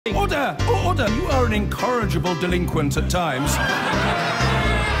an incorrigible delinquent at times.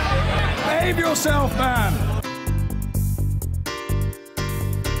 Behave yourself, man!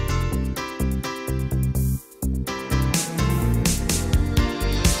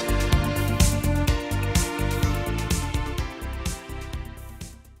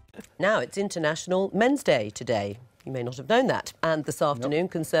 Now, it's International Men's Day today. You may not have known that. And this afternoon,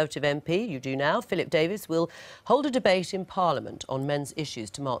 Conservative MP, you do now, Phillip Davies, will hold a debate in Parliament on men's issues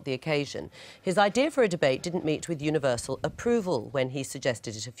to mark the occasion. His idea for a debate didn't meet with universal approval when he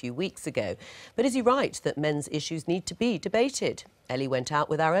suggested it a few weeks ago. But is he right that men's issues need to be debated? Ellie went out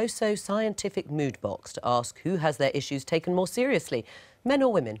with our oh-so-scientific mood box to ask who has their issues taken more seriously, men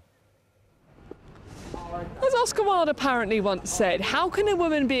or women. As Oscar Wilde apparently once said, how can a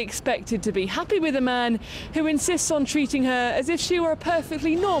woman be expected to be happy with a man who insists on treating her as if she were a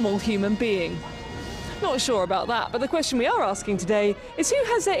perfectly normal human being? Not sure about that, but the question we are asking today is who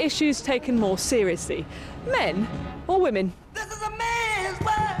has their issues taken more seriously, men or women? This is a man's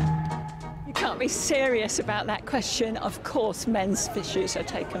world. You can't be serious about that question. Of course, men's issues are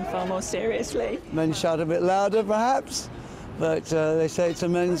taken far more seriously. Men shout a bit louder, perhaps. But they say it's a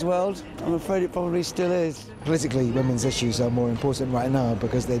men's world. I'm afraid it probably still is. Politically, women's issues are more important right now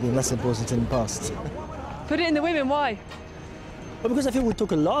because they've been less important in the past. Put it in the women, why? Well, because I think we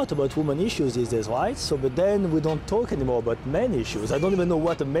talk a lot about women issues these days, right? So, but then we don't talk anymore about men issues. I don't even know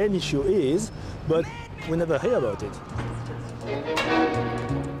what a man issue is, but we never hear about it.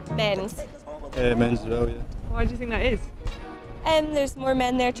 Men's. Men's as well, yeah. Why do you think that is? There's more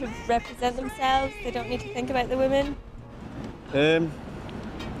men there to represent themselves. They don't need to think about the women.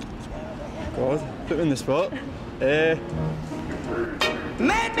 God, put me in the spot. Man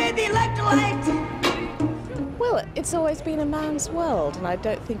made the electrolyte. Well, it's always been a man's world, and I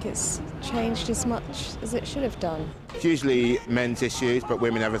don't think it's changed as much as it should have done. It's usually men's issues, but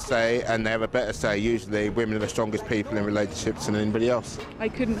women have a say, and they have a better say. Usually, women are the strongest people in relationships than anybody else. I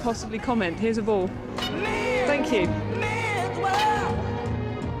couldn't possibly comment. Here's a ball. Thank you.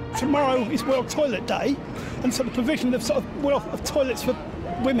 Tomorrow is World Toilet Day, and so the provision of of toilets for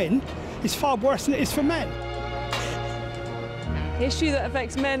women is far worse than it is for men. Issue that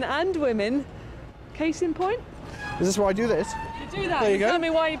affects men and women. Case in point? Is this why I do this? You do that. There you go. Tell me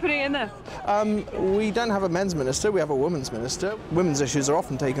why you're putting it in there. We don't have a men's minister, we have a women's minister. Women's issues are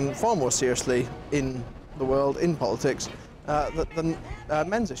often taken far more seriously in the world, in politics, than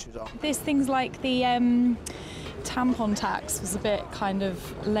men's issues are. There's things like the tampon tax was a bit kind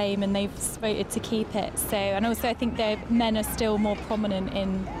of lame, and they've voted to keep it. So, and also I think men are still more prominent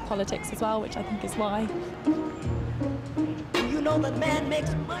in politics as well, which I think is why. You know that man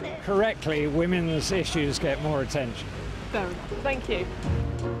makes money. Correctly, women's issues get more attention. Fair enough. Thank you.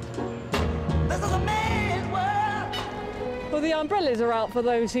 This is a man's world. Well, the umbrellas are out for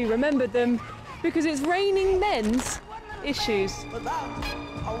those who remembered them, because it's raining men's issues. Without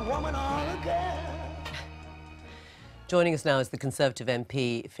a woman or a girl. Joining us now is the Conservative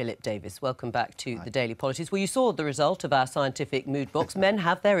MP, Phillip Davies. Welcome back to the Daily Politics. Well, you saw the result of our scientific mood box. Men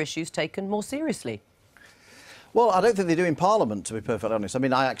have their issues taken more seriously. Well, I don't think they do in Parliament, to be perfectly honest. I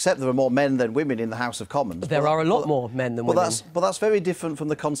mean, I accept there are more men than women in the House of Commons. There are a lot more men than women. But that's very different from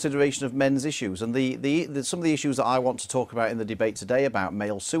the consideration of men's issues. And some of the issues that I want to talk about in the debate today, about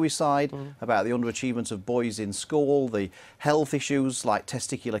male suicide, about the underachievement of boys in school, the health issues like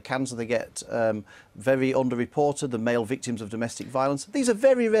testicular cancer, they get very underreported, the male victims of domestic violence. These are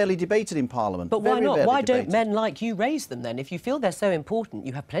very rarely debated in Parliament. But why not? Why don't men like you raise them then? If you feel they're so important,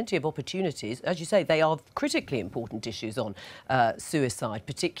 you have plenty of opportunities. As you say, they are critically important issues on suicide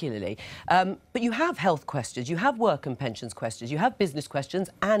particularly. But you have health questions, you have work and pensions questions, you have business questions,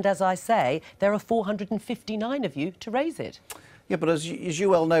 and as I say, there are 459 of you to raise it. Yeah, but as you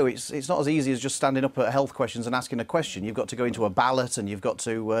well know, it's not as easy as just standing up at health questions and asking a question. You've got to go into a ballot, and you've got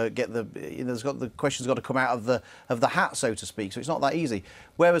to get the questions got to come out of the hat, so to speak. So it's not that easy.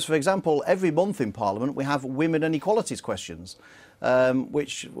 Whereas, for example, every month in Parliament we have women and equalities questions.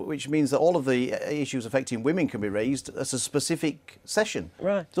 Which means that all of the issues affecting women can be raised as a specific session.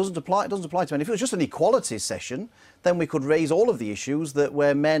 Right. It doesn't apply to men. If it was just an equalities session, then we could raise all of the issues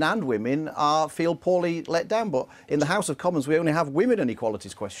where men and women feel poorly let down. But in the House of Commons, we only have women and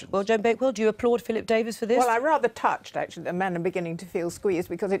equalities questions. Well, Joan Bakewell, do you applaud Phillip Davies for this? Well, I'm rather touched, actually, that men are beginning to feel squeezed,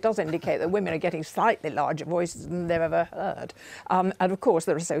 because it does indicate that women are getting slightly larger voices than they've ever heard. And of course,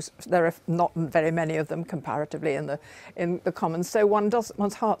 there are not very many of them comparatively in the Commons, so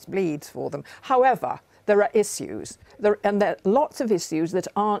one's heart bleeds for them. However, there are issues, and there are lots of issues that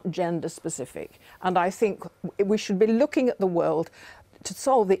aren't gender specific, and I think we should be looking at the world to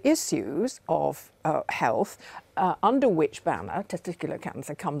solve the issues of health, under which banner testicular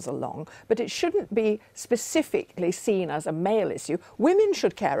cancer comes along, but it shouldn't be specifically seen as a male issue. Women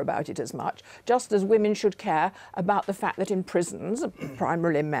should care about it as much, just as women should care about the fact that in prisons,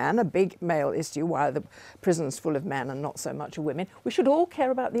 primarily men, a big male issue, while the prison's full of men and not so much of women. We should all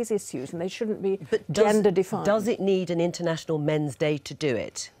care about these issues, and they shouldn't be gender-defined. Does it need an International Men's Day to do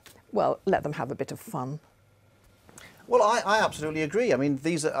it? Well, let them have a bit of fun. Well, I absolutely agree. I mean,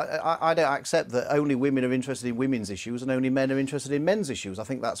 I don't accept that only women are interested in women's issues and only men are interested in men's issues. I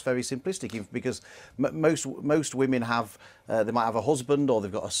think that's very simplistic because most women have, they might have a husband, or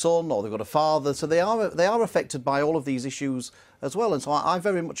they've got a son, or they've got a father, so they are affected by all of these issues as well. And so I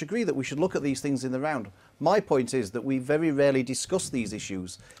very much agree that we should look at these things in the round. My point is that we very rarely discuss these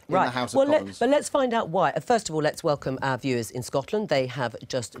issues in the House of Commons. But let's find out why. First of all, let's welcome our viewers in Scotland. They have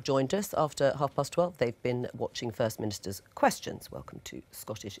just joined us after 12:30. They've been watching First Minister's questions. Welcome to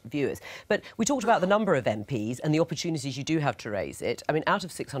Scottish viewers. But we talked about the number of MPs and the opportunities you do have to raise it. I mean, out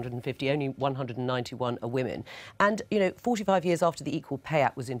of 650, only 191 are women. And, you know, 45 years after the Equal Pay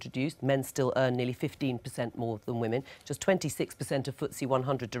Act was introduced, men still earn nearly 15% more than women. Just 26% of FTSE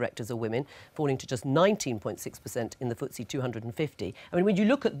 100 directors are women, falling to just 19.6% in the FTSE 250. I mean, when you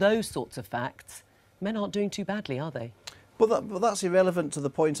look at those sorts of facts, men aren't doing too badly, are they? But that's irrelevant to the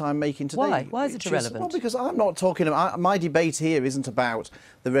point I'm making today. Why? Why is it irrelevant? Well, because I'm not talking about... My debate here isn't about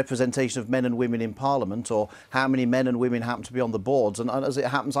the representation of men and women in Parliament or how many men and women happen to be on the boards. And as it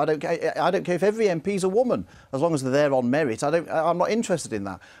happens, I don't care if every MP's a woman, as long as they're there on merit. I'm not interested in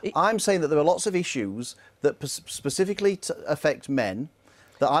that. I'm saying that there are lots of issues that specifically affect men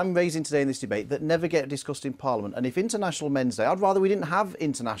that I'm raising today in this debate that never get discussed in Parliament. And if International Men's Day, I'd rather we didn't have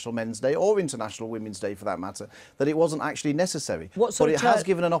International Men's Day or International Women's Day for that matter, that it wasn't actually necessary. But it has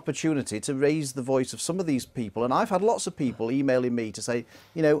given an opportunity to raise the voice of some of these people. And I've had lots of people emailing me to say,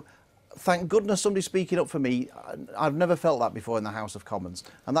 you know, thank goodness somebody's speaking up for me. I've never felt that before in the House of Commons.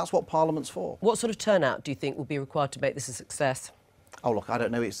 And that's what Parliament's for. What sort of turnout do you think will be required to make this a success? Oh, look, I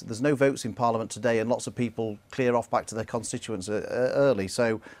don't know. There's no votes in Parliament today and lots of people clear off back to their constituents early.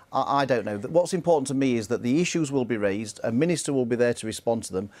 So I don't know. What's important to me is that the issues will be raised, a minister will be there to respond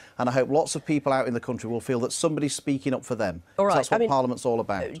to them, and I hope lots of people out in the country will feel that somebody's speaking up for them. All right. That's what Parliament's all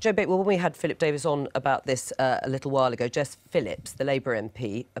about. Joe Bates, well, when we had Phillip Davies on about this a little while ago, Jess Phillips, the Labour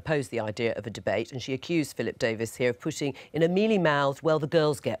MP, opposed the idea of a debate, and she accused Phillip Davies here of putting in a mealy-mouthed, well, the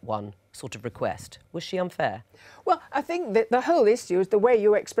girls get one sort of request. Was she unfair? Well, I think that the whole issue is the way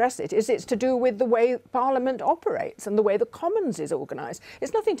you express it. It's to do with the way Parliament operates and the way the Commons is organised.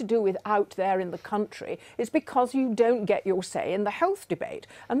 It's nothing to do with out there in the country. It's because you don't get your say in the health debate.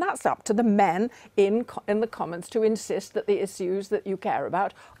 And that's up to the men in the Commons to insist that the issues that you care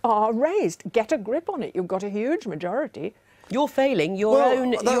about are raised. Get a grip on it. You've got a huge majority. You're failing your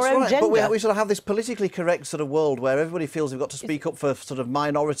own gender. But we sort of have this politically correct sort of world where everybody feels they've got to speak up for sort of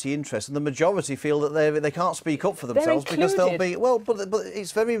minority interests, and the majority feel that they can't speak up for themselves because they'll be... Well, but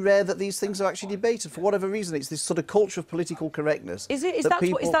it's very rare that these things are actually debated. For whatever reason, it's this sort of culture of political correctness. Is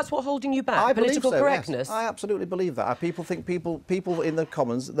that what's holding you back? Political correctness? Yes. I absolutely believe that. People think people in the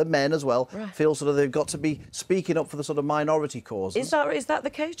Commons, the men as well, feel sort of they've got to be speaking up for the sort of minority cause. Is that the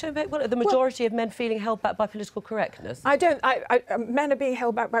case, Joe Bates? Well, the majority of men feeling held back by political correctness? Men are being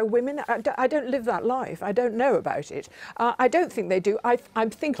held back by women. I don't live that life. I don't know about it. I don't think they do. I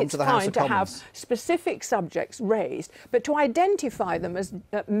think it's fine to have specific subjects raised, but to identify them as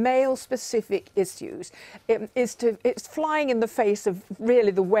male-specific issues it's flying in the face of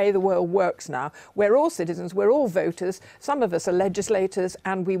really the way the world works now. We're all citizens, we're all voters, some of us are legislators,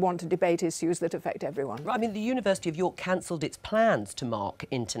 and we want to debate issues that affect everyone. Right, I mean, the University of York cancelled its plans to mark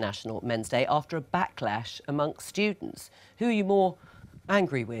International Men's Day after a backlash amongst students. Who are you more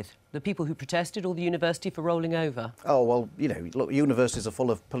angry with? The people who protested or the university for rolling over? Oh, well, you know, look, universities are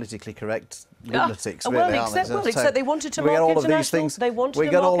full of politically correct lunatics, really, aren't they? Except they wanted to mark international... We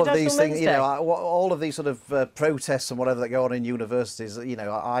get all of these things, you know, all of these sort of protests and whatever that go on in universities, you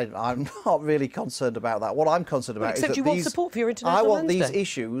know, I'm not really concerned about that. What I'm concerned about is that you want support for your International I want Men's these Day.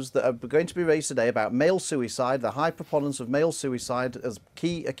 issues that are going to be raised today about male suicide, the high preponderance of male suicide as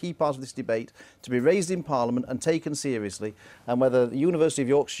a key part of this debate, to be raised in Parliament and taken seriously, and whether the University of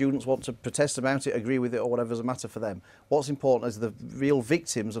York students want to protest about it, agree with it, or whatever is a matter for them. What's important is the real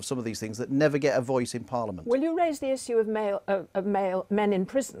victims of some of these things that never get a voice in Parliament. Will you raise the issue of men in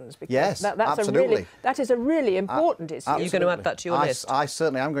prisons? Because yes, that's absolutely. That is a really important issue. Are you going to add that to your list? I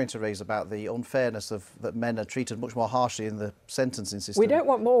certainly am going to raise about the unfairness of that men are treated much more harshly in the sentencing system. We don't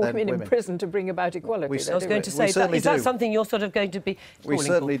want more women in prison to bring about equality. I was going to say, is that something you're sort of going to be calling for? We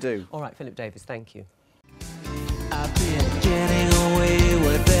certainly do. All right, Phillip Davies, thank you. I've been getting away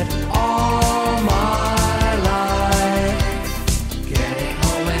all